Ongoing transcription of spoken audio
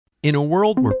In a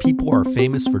world where people are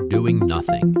famous for doing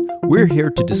nothing, we're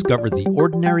here to discover the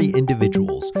ordinary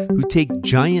individuals who take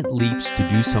giant leaps to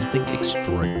do something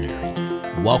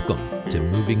extraordinary. Welcome to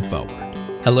Moving Forward.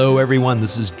 Hello, everyone.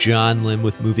 This is John Lim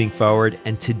with Moving Forward,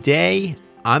 and today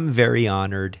I'm very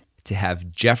honored to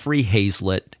have Jeffrey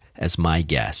Hayzlett as my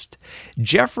guest.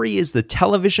 Jeffrey is the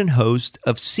television host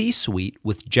of C-Suite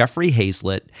with Jeffrey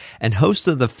Hayzlett and host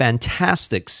of the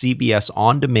fantastic CBS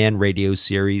on-demand radio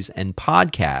series and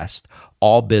podcast,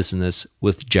 All Business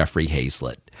with Jeffrey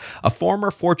Hayzlett, a former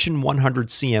Fortune 100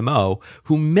 CMO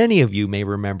who many of you may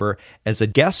remember as a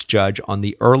guest judge on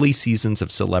the early seasons of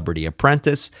Celebrity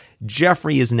Apprentice.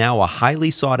 Jeffrey is now a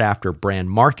highly sought-after brand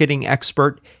marketing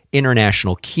expert,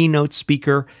 international keynote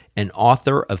speaker, and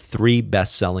author of 3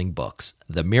 best-selling books,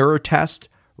 The Mirror Test,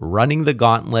 Running the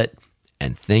Gauntlet,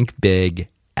 and Think Big,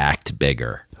 Act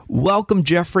Bigger. Welcome,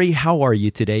 Jeffrey. How are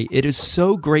you today? It is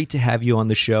so great to have you on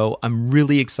the show. I'm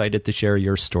really excited to share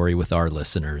your story with our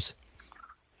listeners.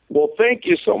 Well, thank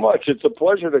you so much. It's a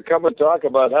pleasure to come and talk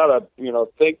about how to,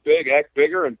 think big, act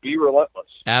bigger, and be relentless.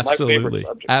 Absolutely. My favorite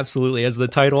subject. Absolutely. As the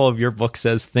title of your book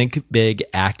says, Think Big,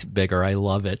 Act Bigger. I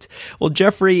love it. Well,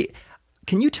 Jeffrey,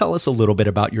 can you tell us a little bit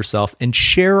about yourself and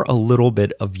share a little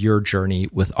bit of your journey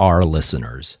with our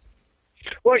listeners?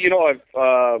 Well,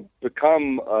 I've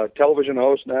become a television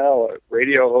host now, a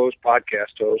radio host,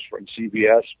 podcast host from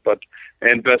CBS,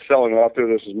 and best-selling author.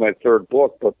 This is my 3rd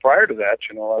book. But prior to that,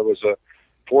 I was a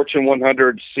Fortune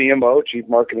 100 CMO, Chief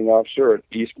Marketing Officer at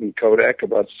Eastman Kodak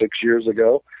about 6 years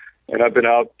ago. And I've been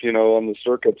out, on the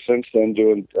circuit since then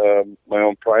doing my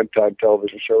own primetime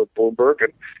television show with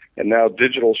Bloomberg and now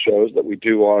digital shows that we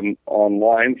do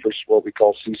online for what we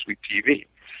call C-Suite TV.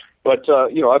 But,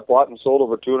 I've bought and sold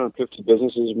over 250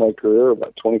 businesses in my career,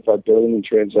 about $25 billion in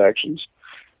transactions.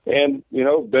 And,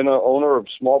 been an owner of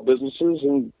small businesses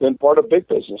and been part of big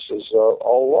businesses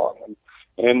all along.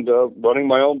 And running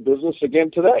my own business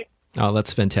again today. Oh,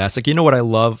 that's fantastic. You know what I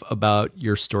love about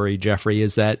your story, Jeffrey,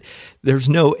 is that there's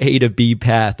no A to B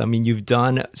path. I mean, you've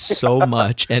done so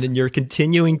much and you're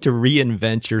continuing to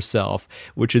reinvent yourself,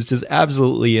 which is just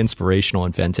absolutely inspirational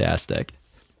and fantastic.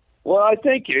 Well, I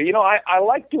thank you. I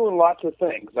like doing lots of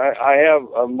things.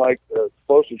 I'm like a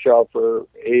poster child for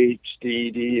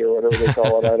HDD or whatever they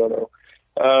call it. I don't know.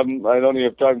 I don't even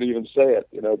have time to even say it,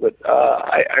 but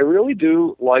I really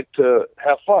do like to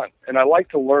have fun, and I like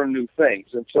to learn new things.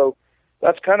 And so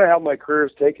that's kind of how my career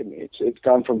has taken me. It's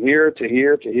gone from here to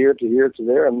here to here to here to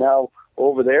there, and now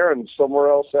over there and somewhere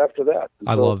else after that. And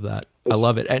I love that. I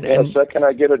love it. And the second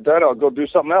I get it done, I'll go do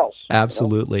something else.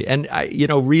 Absolutely. And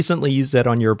recently you said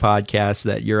on your podcast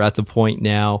that you're at the point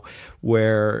now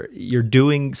where you're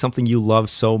doing something you love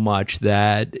so much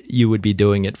that you would be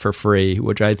doing it for free,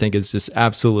 which I think is just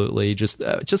absolutely just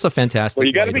a fantastic. Well,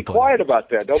 you got to be quiet about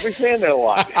that. Don't be saying that a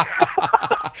lot.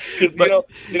 But,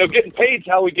 getting paid is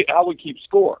how we keep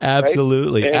score.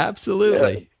 Absolutely. Right?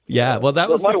 Absolutely. Yeah, well, that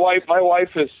was my wife. My wife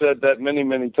has said that many,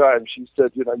 many times. She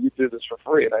said, you do this for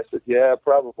free, and I said, yeah,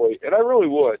 probably, and I really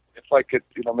would if I could,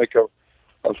 make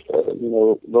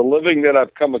the living that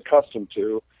I've come accustomed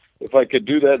to. If I could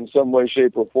do that in some way,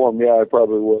 shape, or form, yeah, I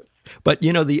probably would. But,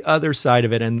 the other side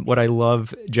of it, and what I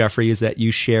love, Jeffrey, is that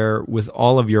you share with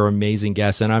all of your amazing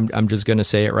guests, and I'm just going to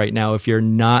say it right now, if you're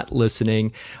not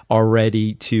listening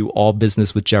already to All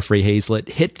Business with Jeffrey Hayzlett,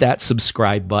 hit that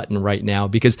subscribe button right now,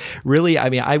 because really,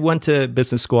 I went to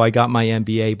business school, I got my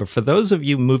MBA, but for those of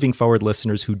you moving forward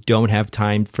listeners who don't have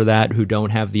time for that, who don't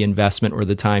have the investment or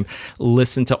the time,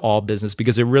 listen to All Business,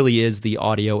 because it really is the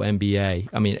audio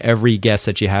MBA. Every guest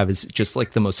that you have is just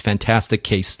like the most fantastic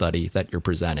case study that you're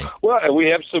presenting. Well, we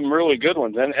have some really good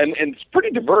ones, and it's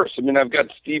pretty diverse. I've got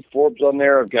Steve Forbes on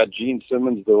there. I've got Gene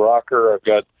Simmons, the rocker. I've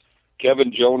got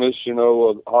Kevin Jonas,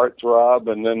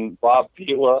 Heartthrob, and then Bob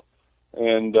Pila.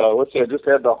 And I just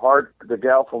had the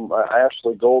gal from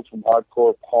Ashley Gold from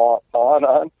Hardcore Pawn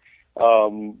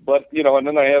on. But, and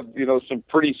then I have, some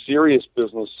pretty serious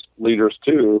business leaders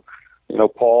too.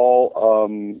 Paul,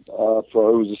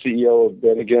 who's the CEO of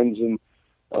Bennigan's, and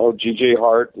G.J.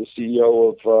 Hart, the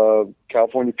CEO of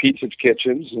California Pizza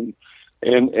Kitchens,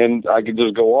 and I could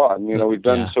just go on. We've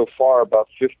done so far about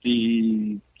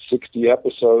 50, 60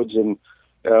 episodes, and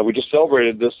we just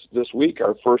celebrated this week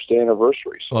our 1st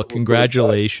anniversary. So well,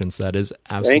 congratulations. That is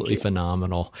absolutely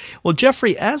phenomenal. Well,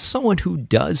 Jeffrey, as someone who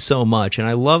does so much, and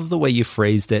I love the way you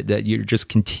phrased it, that you're just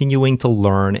continuing to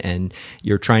learn and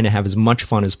you're trying to have as much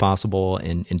fun as possible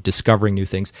and discovering new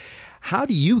things. How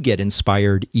do you get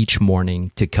inspired each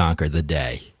morning to conquer the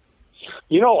day?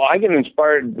 I get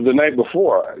inspired the night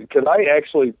before because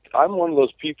I'm one of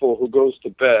those people who goes to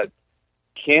bed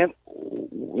can't,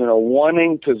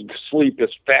 wanting to sleep as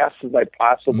fast as I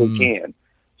possibly can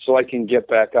so I can get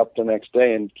back up the next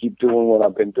day and keep doing what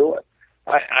I've been doing.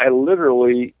 I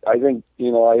literally, I think,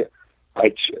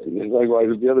 like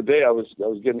the other day, I was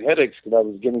getting headaches because I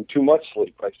was getting too much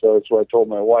sleep. So that's what I told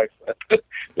my wife, but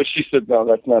she said, no,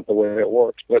 that's not the way it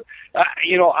works. But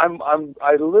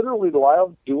I literally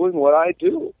love doing what I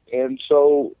do, and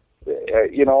so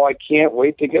I can't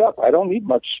wait to get up. I don't need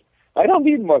much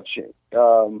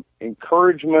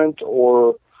encouragement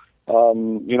or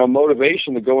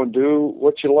motivation to go and do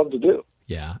what you love to do.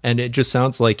 Yeah. And it just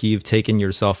sounds like you've taken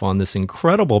yourself on this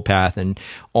incredible path, and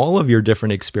all of your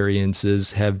different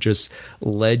experiences have just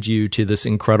led you to this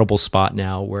incredible spot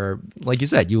now where, like you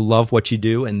said, you love what you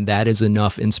do, and that is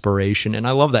enough inspiration. And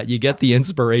I love that you get the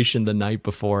inspiration the night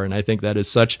before. And I think that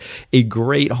is such a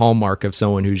great hallmark of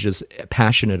someone who's just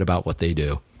passionate about what they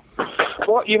do.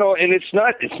 Well, and it's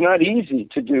not easy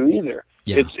to do either.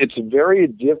 Yeah. It's very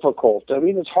difficult. I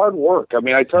mean, it's hard work. I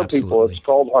mean, I tell people it's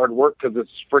called hard work because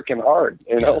it's freaking hard.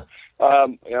 I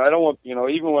don't want,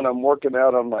 even when I'm working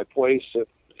out on my place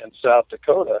in South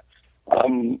Dakota,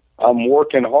 I'm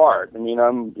working hard. I mean,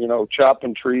 I'm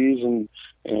chopping trees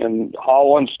and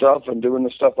hauling stuff and doing the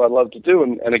stuff I love to do.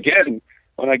 And again,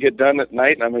 when I get done at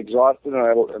night and I'm exhausted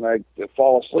and I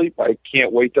fall asleep, I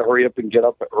can't wait to hurry up and get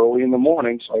up early in the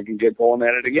morning so I can get going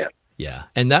at it again. Yeah.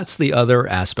 And that's the other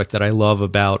aspect that I love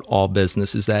about All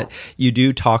Business is that you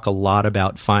do talk a lot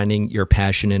about finding your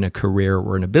passion in a career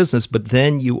or in a business, but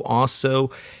then you also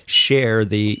share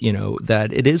that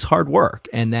it is hard work,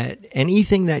 and that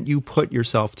anything that you put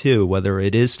yourself to, whether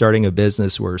it is starting a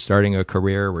business or starting a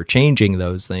career or changing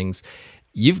those things,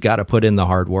 you've got to put in the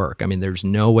hard work. I mean, there's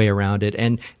no way around it,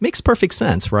 and it makes perfect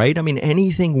sense, right? I mean,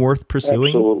 anything worth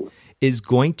pursuing is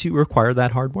going to require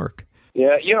that hard work.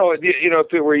 Yeah,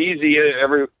 if it were easy,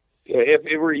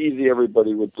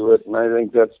 everybody would do it, and I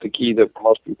think that's the key that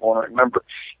most people want to remember.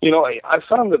 I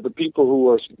found that the people who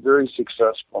are very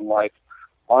successful in life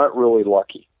aren't really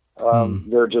lucky.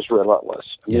 They're just relentless.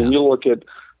 I mean, you look at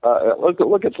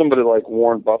somebody like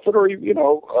Warren Buffett, or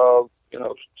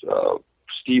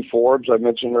Steve Forbes, I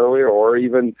mentioned earlier, or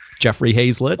even Jeffrey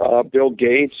Hazlett, Bill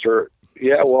Gates,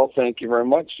 thank you very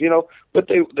much. But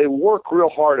they work real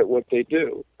hard at what they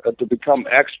do to become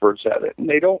experts at it, and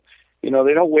they don't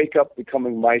wake up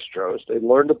becoming maestros. They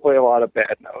learn to play a lot of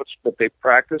bad notes, but they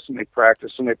practice and they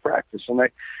practice and they practice,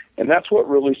 and that's what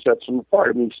really sets them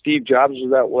apart. I mean, Steve Jobs was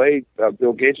that way.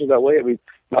 Bill Gates was that way. I mean,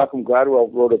 Malcolm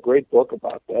Gladwell wrote a great book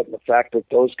about that, and the fact that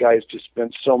those guys just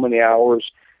spent so many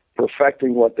hours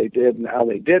perfecting what they did and how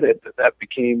they did it, that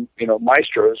became,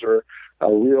 maestros or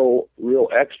real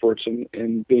experts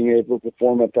in being able to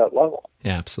perform at that level.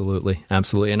 Yeah, absolutely.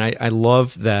 Absolutely. And I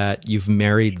love that you've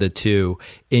married the two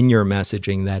in your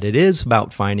messaging, that it is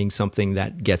about finding something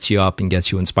that gets you up and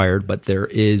gets you inspired, but there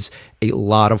is a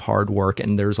lot of hard work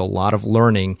and there's a lot of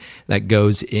learning that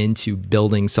goes into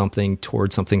building something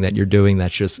towards something that you're doing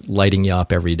that's just lighting you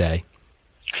up every day.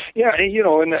 Yeah,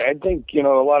 and I think, a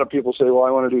lot of people say, well,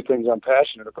 I want to do things I'm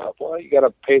passionate about. Well, you got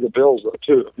to pay the bills, though,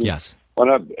 too. Yes. Why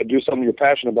not do something you're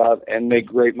passionate about and make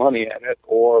great money at it,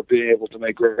 or be able to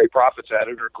make great profits at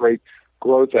it, or great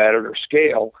growth at it, or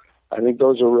scale? I think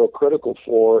those are real critical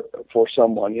for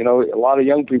someone. A lot of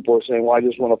young people are saying, well, I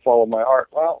just want to follow my heart.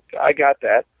 Well, I got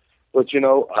that. But,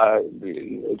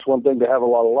 it's one thing to have a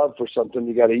lot of love for something.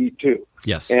 You got to eat, too.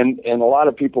 Yes. And a lot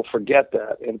of people forget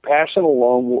that. And passion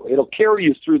alone, it'll carry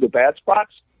you through the bad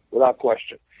spots without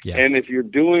question. Yeah. And if you're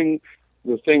doing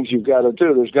the things you've got to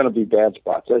do, there's going to be bad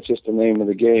spots. That's just the name of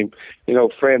the game.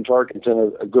 Fran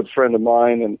Tarkenton, a good friend of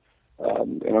mine, and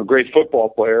a great football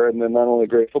player, and then not only a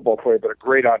great football player, but a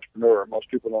great entrepreneur. Most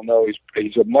people don't know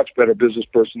he's a much better business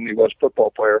person than he was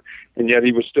football player, and yet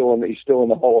he's still in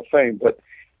the Hall of Fame. But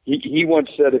he once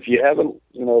said, if you haven't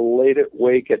laid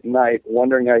awake at night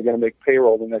wondering how you're going to make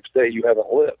payroll the next day, you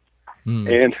haven't lived.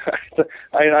 And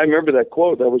I remember that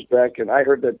quote. I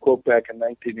heard that quote back in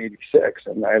 1986,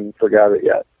 and I haven't forgot it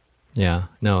yet. Yeah,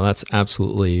 no, that's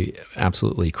absolutely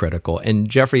critical. And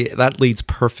Jeffrey, that leads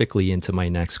perfectly into my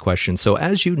next question. So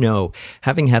as you know,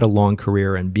 having had a long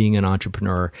career and being an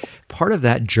entrepreneur, part of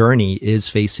that journey is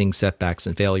facing setbacks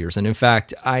and failures. And in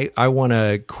fact, I want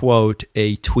to quote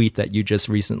a tweet that you just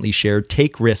recently shared: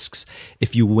 "Take risks.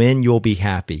 If you win, you'll be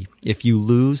happy. If you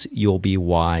lose, you'll be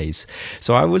wise."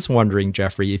 So I was wondering,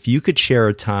 Jeffrey, if you could share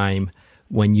a time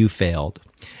when you failed,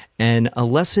 and a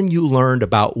lesson you learned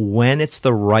about when it's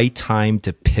the right time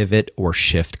to pivot or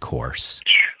shift course.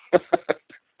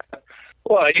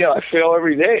 Well, I fail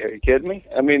every day. Are you kidding me?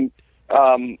 I mean,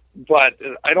 but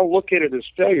I don't look at it as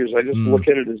failures. I just look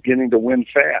at it as getting to win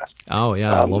fast. Oh,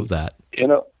 yeah, I love that. You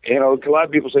know, a lot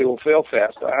of people say, "Well, fail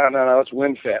fast." No, let's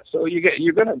win fast. So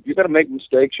you're gonna make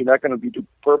mistakes. You're not gonna be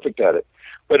perfect at it.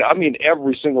 But I mean,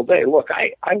 every single day. Look,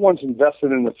 I once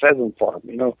invested in a pheasant farm.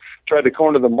 You know, tried to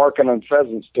corner the market on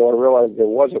pheasants till I realized there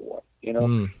wasn't one. You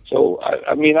know, so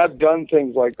I mean, I've done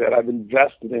things like that. I've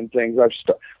invested in things.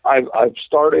 I've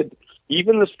started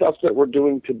even the stuff that we're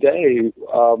doing today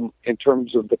in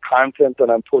terms of the content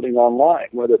that I'm putting online,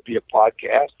 whether it be a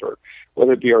podcast or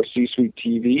whether it be our C-Suite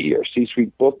TV or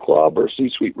C-Suite Book Club or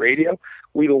C-Suite Radio.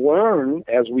 We learn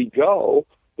as we go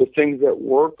the things that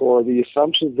work or the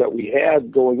assumptions that we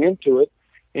had going into it,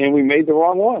 and we made the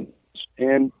wrong ones.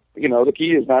 And, you know, the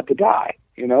key is not to die,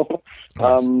 you know.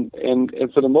 Yes. And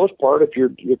for the most part, if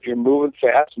you're moving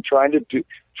fast and trying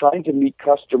to meet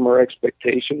customer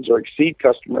expectations or exceed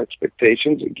customer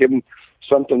expectations and give them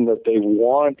something that they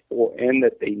want and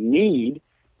that they need,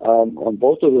 on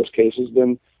both of those cases,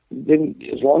 then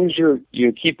as long as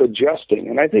you keep adjusting,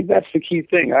 and I think that's the key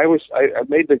thing.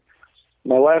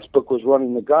 My last book was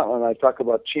Running the Gauntlet, and I talk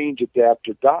about change, adapt,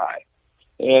 or die.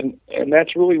 And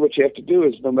that's really what you have to do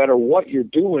is no matter what you're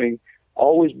doing,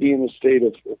 always be in a state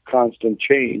of constant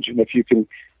change. And if you can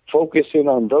focus in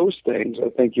on those things, I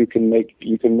think you can make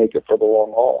it for the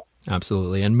long haul.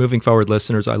 Absolutely. And moving forward,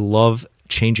 listeners, I love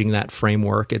changing that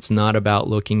framework. It's not about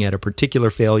looking at a particular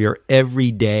failure.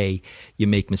 Every day you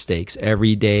make mistakes.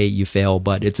 Every day you fail,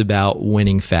 but it's about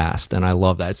winning fast. And I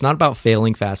love that. It's not about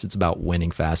failing fast. It's about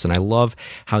winning fast. And I love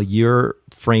how your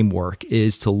framework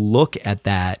is to look at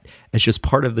that as just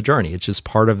part of the journey. It's just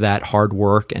part of that hard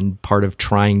work and part of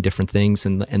trying different things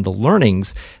and the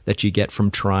learnings that you get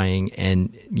from trying.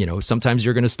 And, you know, sometimes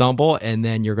you're going to stumble and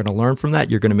then you're going to learn from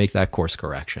that. You're going to make that course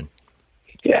correction.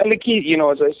 Yeah, and the key, you know,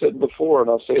 as I said before, and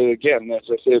I'll say it again, as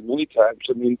I said many times,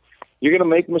 I mean, you're going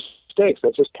to make mistakes.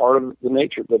 That's just part of the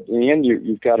nature. But in the end,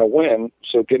 you've got to win.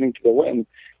 So getting to the win,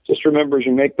 just remember as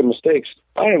you make the mistakes,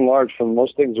 by and large, from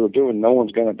most things we're doing, no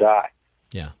one's going to die.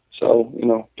 Yeah. So, you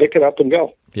know, pick it up and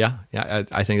go. Yeah,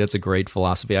 I think that's a great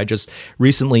philosophy. I just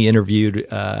recently interviewed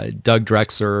Doug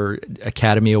Drexler,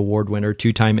 Academy Award winner,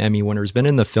 2-time Emmy winner, has been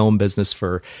in the film business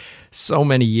for so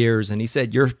many years, and he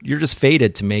said, you're just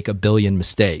fated to make a billion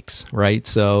mistakes, right?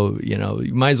 So, you know,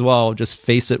 you might as well just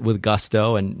face it with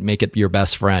gusto and make it your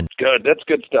best friend. Good, that's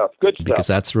good stuff. Good stuff. Because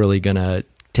that's really going to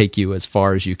take you as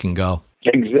far as you can go.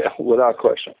 Exactly, without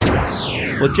question.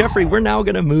 Well, Jeffrey, we're now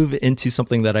going to move into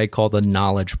something that I call the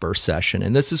Knowledge Burst session.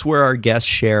 And this is where our guests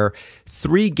share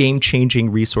 3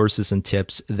 game-changing resources and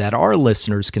tips that our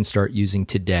listeners can start using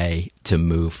today to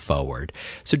move forward.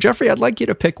 So, Jeffrey, I'd like you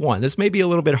to pick one. This may be a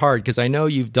little bit hard because I know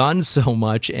you've done so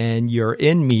much and you're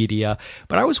in media,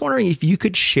 but I was wondering if you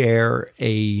could share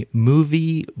a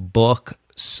movie, book,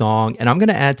 song, and I'm going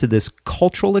to add to this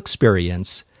cultural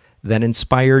experience that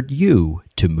inspired you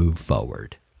to move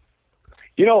forward.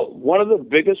 You know, one of the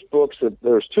biggest books,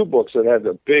 there's 2 books that had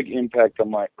a big impact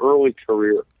on my early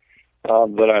career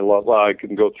that I love. Well, I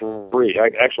can go through 3.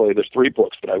 Actually, there's 3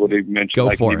 books that I would even mention.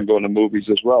 I can even go into movies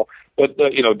as well. But,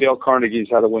 you know, Dale Carnegie's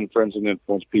How to Win Friends and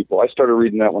Influence People. I started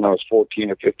reading that when I was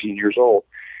 14 or 15 years old.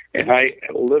 And I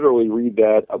literally read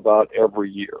that about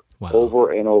every year,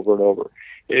 over and over and over.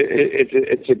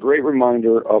 It's a great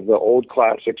reminder of the old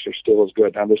classics are still as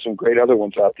good. Now, there's some great other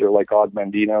ones out there like Og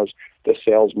Mandino's The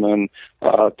Salesman,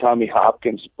 Tommy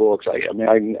Hopkins' books.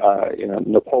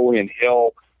 Napoleon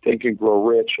Hill, Think and Grow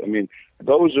Rich. I mean,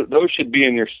 those should be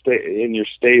in your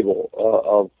stable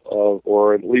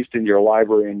or at least in your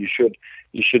library, and you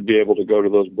should be able to go to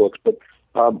those books. But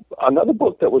another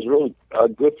book that was really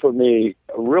good for me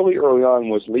really early on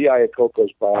was Lee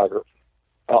Iacocca's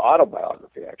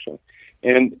autobiography, actually.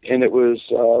 And it was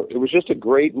just a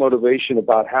great motivation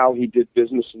about how he did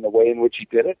business and the way in which he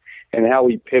did it, and how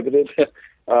he pivoted,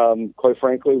 quite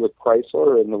frankly, with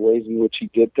Chrysler and the ways in which he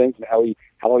did things, and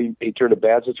how he turned a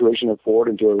bad situation at Ford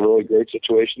into a really great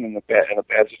situation, and a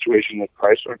bad situation with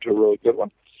Chrysler into a really good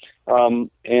one,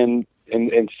 and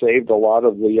saved a lot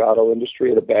of the auto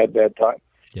industry at a bad time.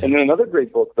 Yeah. And then another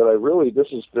great book that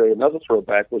another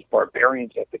throwback was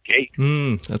Barbarians at the Gate.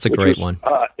 That's a great one.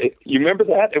 You remember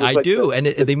that? I do, and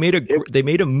they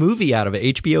made a movie out of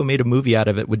it. HBO made a movie out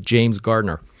of it with James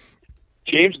Gardner.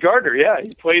 James Gardner, yeah,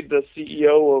 he played the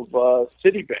CEO of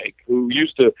Citibank, who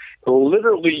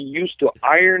literally used to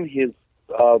iron his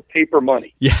paper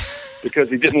money. Yeah.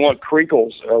 Because he didn't want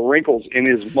wrinkles in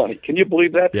his money. Can you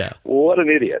believe that? Yeah. What an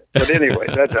idiot. But anyway,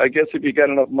 I guess if you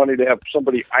got enough money to have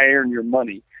somebody iron your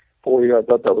money for you, I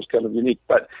thought that was kind of unique.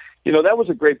 But, you know, that was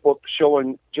a great book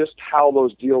showing just how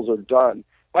those deals are done.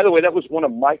 By the way, that was one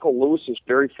of Michael Lewis's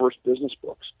very first business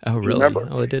books. Oh, really? Remember?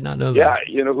 Oh, I did not know that. Yeah,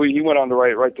 he went on to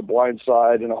write The Blind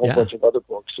Side and a whole bunch of other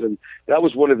books, and that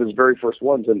was one of his very first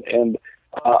ones. And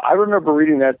I remember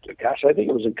reading that. Gosh, I think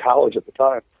it was in college at the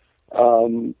time.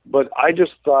 But I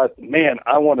just thought, man,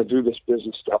 I want to do this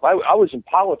business stuff. I was in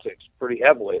politics pretty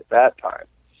heavily at that time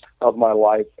of my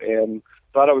life, and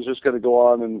thought I was just going to go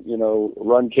on and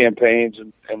run campaigns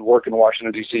and work in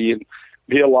Washington D.C. and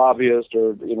be a lobbyist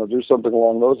or do something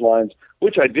along those lines,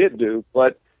 which I did do,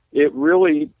 but it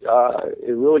really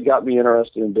got me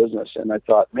interested in business. And I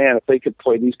thought, man, if they could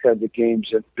play these kinds of games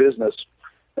in business,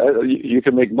 you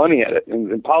can make money at it.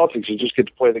 In politics, you just get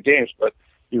to play the games, but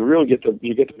you really get to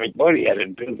make money at it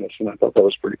in business. And I thought that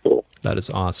was pretty cool. That is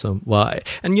awesome. Well,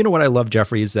 and you know what I love,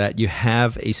 Jeffrey, is that you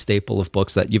have a staple of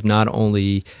books that you've not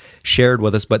only shared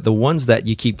with us, but the ones that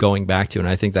you keep going back to. And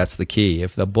I think that's the key.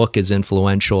 If the book is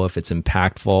influential, if it's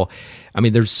impactful, I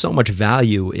mean, there's so much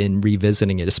value in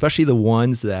revisiting it, especially the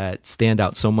ones that stand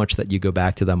out so much that you go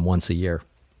back to them once a year.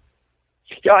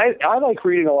 Yeah, I like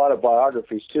reading a lot of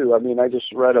biographies too. I mean, I just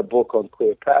read a book on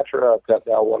Cleopatra. I've got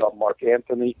now one on Mark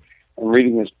Antony. I'm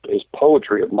reading his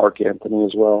poetry of Mark Antony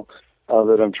as well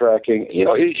that I'm tracking.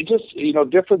 It just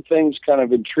different things kind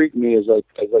of intrigue me as I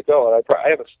go. And I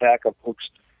have a stack of books.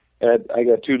 I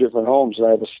got 2 different homes, and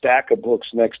I have a stack of books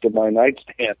next to my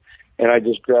nightstand. And I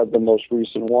just grabbed the most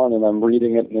recent one, and I'm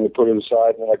reading it, and then I put it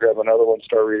aside, and then I grab another one, and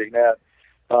start reading that.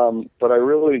 But I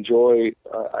really enjoy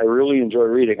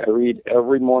reading. I read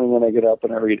every morning when I get up,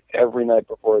 and I read every night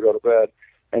before I go to bed.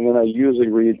 And then I usually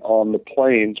read on the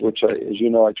planes, which, as you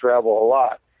know, I travel a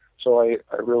lot. So I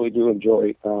really do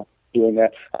enjoy doing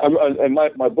that. And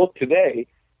my book today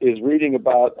is reading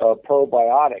about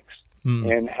probiotics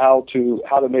and how to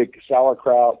make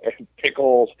sauerkraut and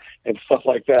pickles and stuff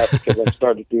like that, because I've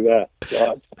started to do that.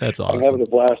 So that's awesome. I'm having a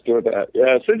blast doing that.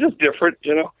 Yeah, so just different,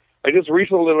 I just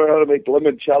recently learned how to make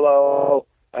limoncello.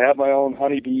 I have my own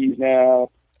honeybees now.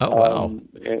 Oh, wow.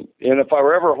 And if I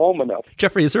were ever home enough.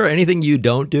 Jeffrey, is there anything you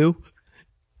don't do?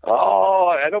 Oh,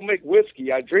 I don't make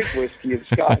whiskey. I drink whiskey and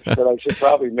scotch, but I should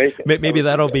probably make it. Maybe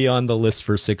that'll be on the list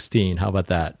for 16. How about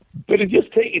that? But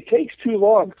it takes too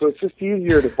long, so it's just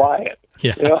easier to buy it.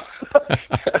 Yeah.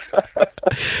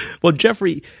 Well,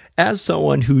 Jeffrey, as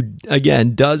someone who,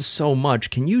 again, does so much,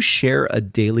 can you share a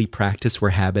daily practice or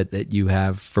habit that you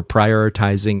have for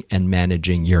prioritizing and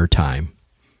managing your time?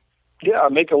 Yeah, I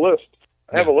make a list.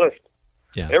 I have a list.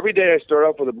 Yeah. Every day I start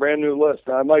off with a brand new list.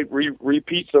 Now, I might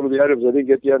repeat some of the items I didn't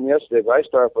get done yesterday, but I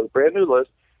start off with a brand new list,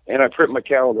 and I print my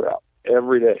calendar out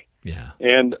every day. Yeah.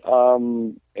 And I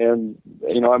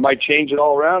might change it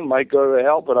all around, might go to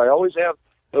hell, but I always have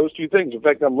those 2 things. In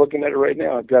fact, I'm looking at it right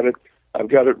now. I've got it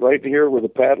right here with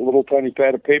a little tiny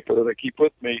pad of paper that I keep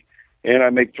with me, and I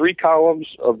make 3 columns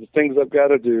of the things I've got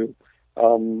to do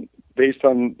based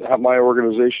on my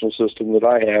organizational system that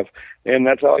I have, and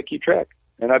that's how I keep track.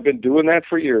 And I've been doing that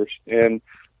for years. And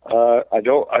I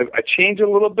change a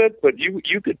little bit, but you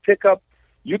could pick up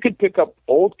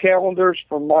old calendars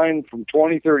from mine from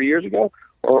 20, 30 years ago,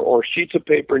 or sheets of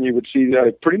paper, and you would see that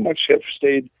I pretty much have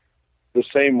stayed the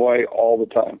same way all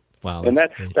the time. Wow, and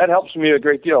that helps me a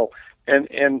great deal.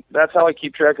 And that's how I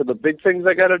keep track of the big things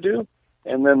I got to do,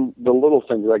 and then the little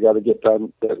things I got to get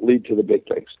done that lead to the big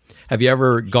things. Have you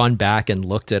ever gone back and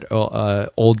looked at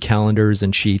old calendars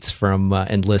and sheets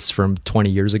and lists from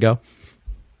 20 years ago?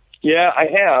 Yeah, I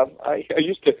have. I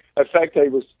used to. In fact, I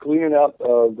was cleaning out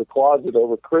the closet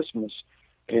over Christmas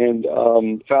and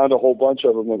found a whole bunch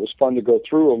of them. It was fun to go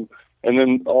through them. And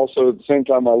then also at the same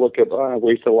time, I look at, I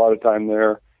wasted a lot of time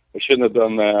there. I shouldn't have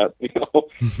done that,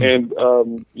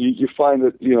 And you find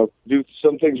that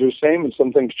some things are the same and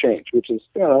some things change, which is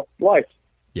life.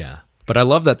 Yeah. But I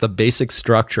love that the basic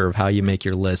structure of how you make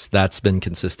your list, that's been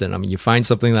consistent. I mean, you find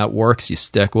something that works, you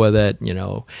stick with it.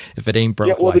 If it ain't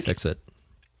broke, why fix it?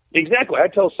 Exactly. I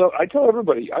tell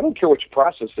everybody, I don't care what your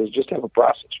process is, just have a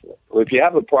process for it. Or if you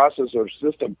have a process or a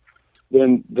system,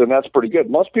 then that's pretty good.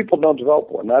 Most people don't develop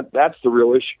one. That's the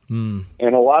real issue. And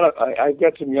I've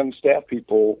got some young staff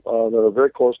people that are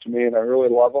very close to me, and I really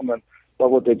love them and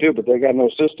love what they do, but they got no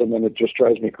system, and it just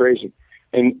drives me crazy.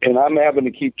 And I'm having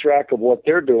to keep track of what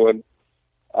they're doing.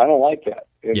 I don't like that.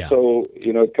 And so,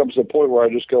 it comes to a point where I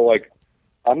just go like,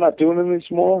 I'm not doing it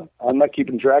anymore. I'm not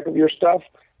keeping track of your stuff,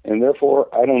 and therefore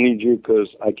I don't need you because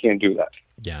I can't do that.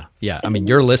 Yeah. I mean,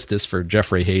 your list is for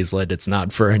Jeffrey Hayzlett. It's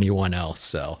not for anyone else.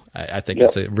 So I think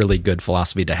it's a really good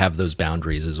philosophy to have those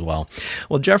boundaries as well.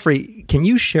 Well, Jeffrey, can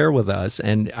you share with us,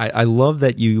 and I love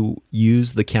that you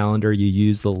use the calendar, you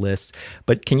use the list,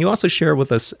 but can you also share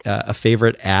with us a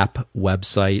favorite app,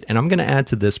 website? And I'm going to add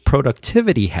to this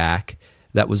productivity hack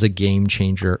that was a game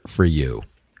changer for you.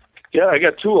 Yeah, I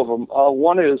got two of them.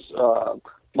 One is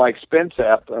my expense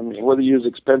app. I mean, whether you use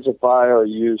Expensify or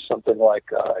you use something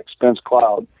like Expense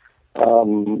Cloud,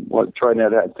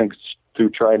 TriNet, I think it's through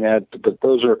TriNet, but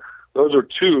those are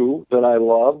two that I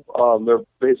love. They're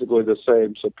basically the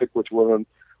same, so pick which one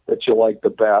that you like the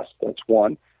best. That's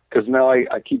one. Because now I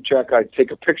keep track. I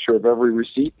take a picture of every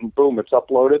receipt, and boom, it's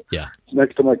uploaded. Yeah. It's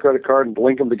next to my credit card, and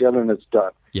link them together, and it's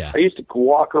done. Yeah. I used to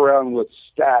walk around with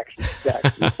stacks and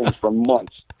stacks of things for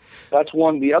months. That's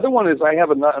one. The other one is I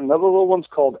have another little one's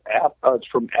called App. It's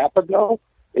from Appigo,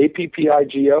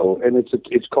 Appigo, and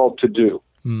it's called To Do.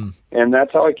 And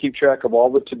that's how I keep track of all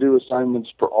the to-do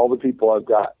assignments for all the people I've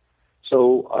got.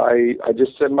 So I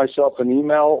just send myself an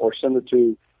email or send it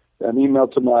to an email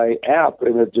to my app,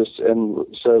 and it just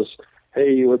says,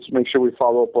 hey, let's make sure we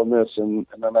follow up on this, and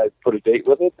then I put a date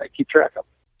with it. I keep track of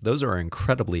it. Those are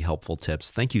incredibly helpful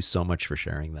tips. Thank you so much for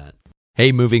sharing that.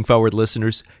 Hey, Moving Forward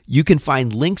listeners, you can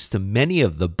find links to many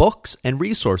of the books and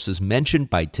resources mentioned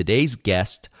by today's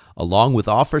guest, along with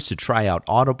offers to try out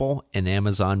Audible and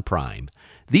Amazon Prime.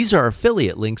 These are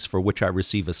affiliate links for which I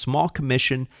receive a small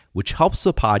commission, which helps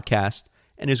the podcast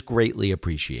and is greatly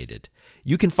appreciated.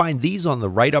 You can find these on the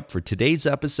write-up for today's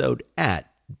episode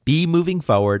at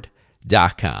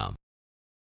bemovingforward.com.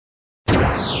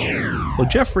 Well,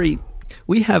 Jeffrey,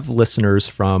 we have listeners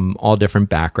from all different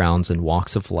backgrounds and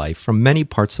walks of life from many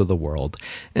parts of the world,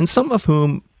 and some of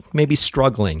whom may be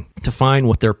struggling to find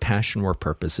what their passion or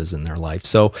purpose is in their life.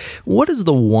 So what is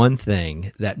the one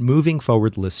thing that Moving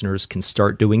Forward listeners can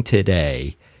start doing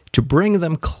today to bring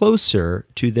them closer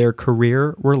to their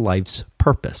career or life's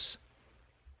purpose?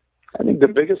 I think the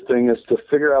biggest thing is to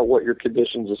figure out what your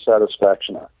conditions of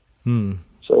satisfaction are.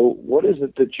 So what is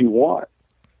it that you want,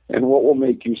 and what will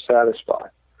make you satisfied?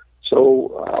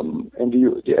 So, and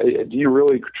do you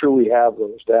really truly have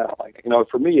those down? Like,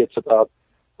 for me, it's about,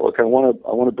 look, I want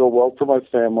to build wealth for my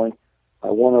family. I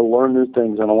want to learn new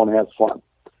things, and I want to have fun.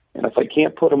 And if I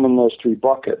can't put them in those three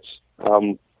buckets, I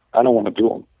don't want to do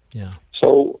them. Yeah.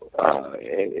 So,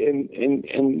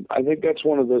 and I think that's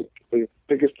one of the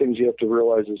biggest things you have to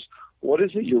realize is, what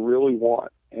is it you really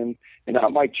want? And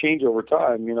that might change over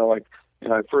time.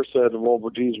 I first said, well,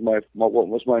 geez, what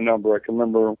was my number? I can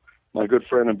remember my good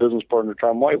friend and business partner,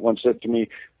 Tom White, once said to me,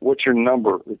 what's your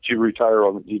number that you retire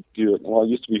on? Well, it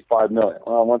used to be $5 million.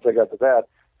 Well, once I got to that,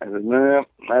 I said, nah,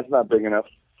 that's not big enough.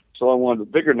 So I wanted a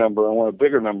bigger number. I want a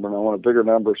bigger number, and I want a bigger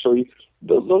number. So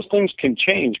those things can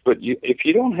change, but if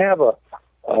you don't have a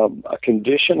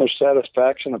condition of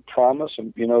satisfaction, a promise,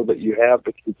 and that you have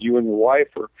with you and your wife,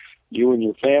 or you and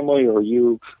your family, or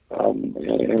you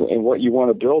and what you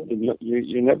want to build, then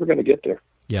you're never going to get there.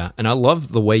 Yeah, and I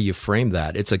love the way you frame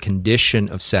that. It's a condition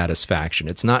of satisfaction.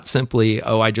 It's not simply,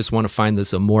 I just want to find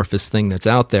this amorphous thing that's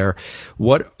out there.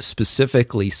 What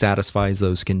specifically satisfies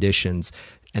those conditions?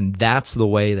 And that's the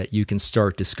way that you can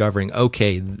start discovering,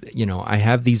 okay, I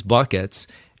have these buckets,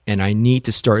 and I need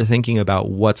to start thinking about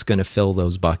what's going to fill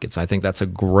those buckets. I think that's a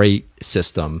great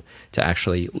system to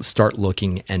actually start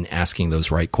looking and asking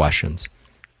those right questions.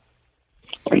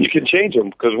 And you can change them,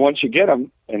 because once you get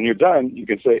them and you're done, you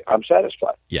can say, I'm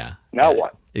satisfied. Yeah. Now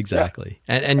what? Exactly.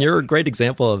 Yeah. And you're a great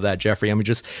example of that, Jeffrey. I mean,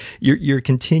 you're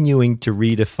continuing to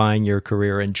redefine your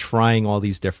career and trying all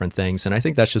these different things. And I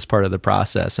think that's just part of the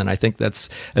process. And I think that's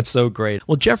so great.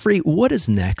 Well, Jeffrey, what is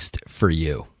next for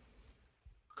you?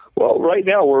 Well, right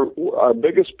now, our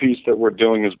biggest piece that we're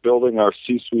doing is building our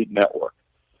C-suite network.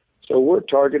 So we're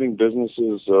targeting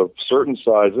businesses of certain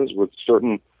sizes with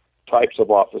certain types of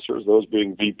officers, those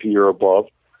being VP or above,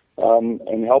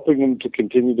 and helping them to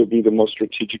continue to be the most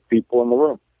strategic people in the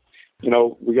room.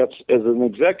 We got, as an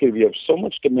executive, you have so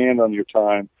much demand on your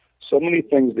time, so many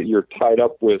things that you're tied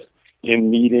up with in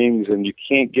meetings, and you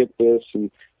can't get this, and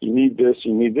you need this,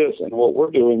 you need this. And what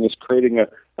we're doing is creating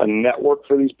a network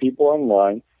for these people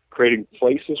online, creating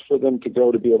places for them to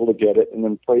go to be able to get it, and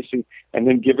then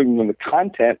giving them the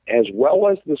content as well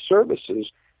as the services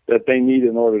that they need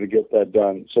in order to get that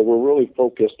done. So we're really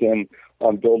focused in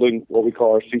on building what we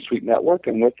call our C-Suite network,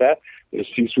 and with that is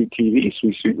C-Suite TV,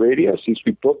 C-Suite Radio,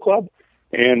 C-Suite Book Club,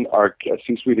 and our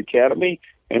C-Suite Academy,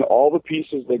 and all the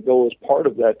pieces that go as part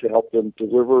of that to help them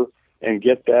deliver and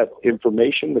get that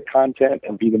information, the content,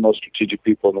 and be the most strategic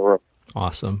people in the room.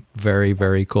 Awesome. Very,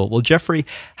 very cool. Well, Jeffrey,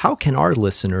 how can our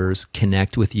listeners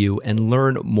connect with you and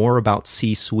learn more about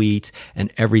C-Suite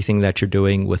and everything that you're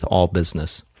doing with All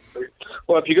Business?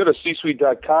 Well, if you go to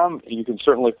csuite.com, you can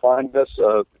certainly find us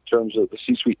in terms of the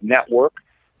C-Suite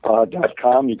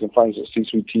Network.com. You can find us at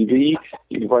C-Suite TV.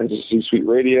 You can find us at C-Suite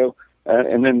Radio.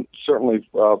 And then certainly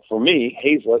for me,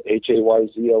 Hayzlett,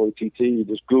 Hayzlett, you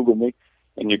just Google me.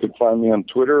 And you can find me on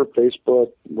Twitter,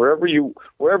 Facebook, wherever you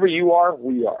are,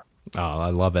 we are. Oh, I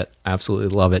love it. Absolutely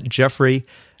love it. Jeffrey,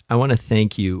 I want to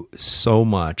thank you so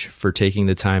much for taking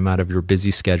the time out of your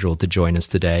busy schedule to join us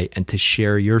today and to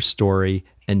share your story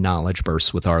and knowledge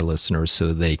bursts with our listeners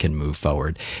so they can move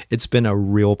forward. It's been a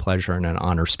real pleasure and an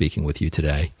honor speaking with you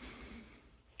today.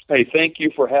 Hey, thank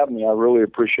you for having me. I really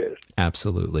appreciate it.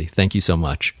 Absolutely. Thank you so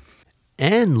much.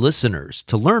 And listeners,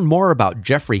 to learn more about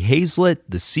Jeffrey Hayzlett,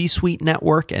 the C-Suite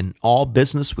Network, and all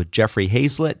business with Jeffrey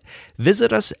Hayzlett,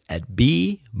 visit us at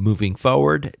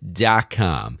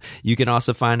bemovingforward.com. You can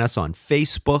also find us on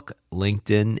Facebook,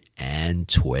 LinkedIn, and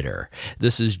Twitter.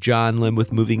 This is John Lim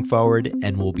with Moving Forward,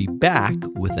 and we'll be back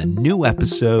with a new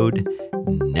episode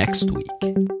next week.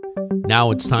 Now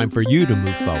it's time for you to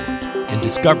move forward and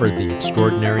discover the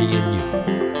extraordinary in you.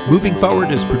 Moving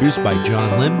Forward is produced by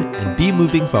John Lim and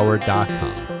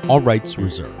bemovingforward.com. All rights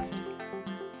reserved.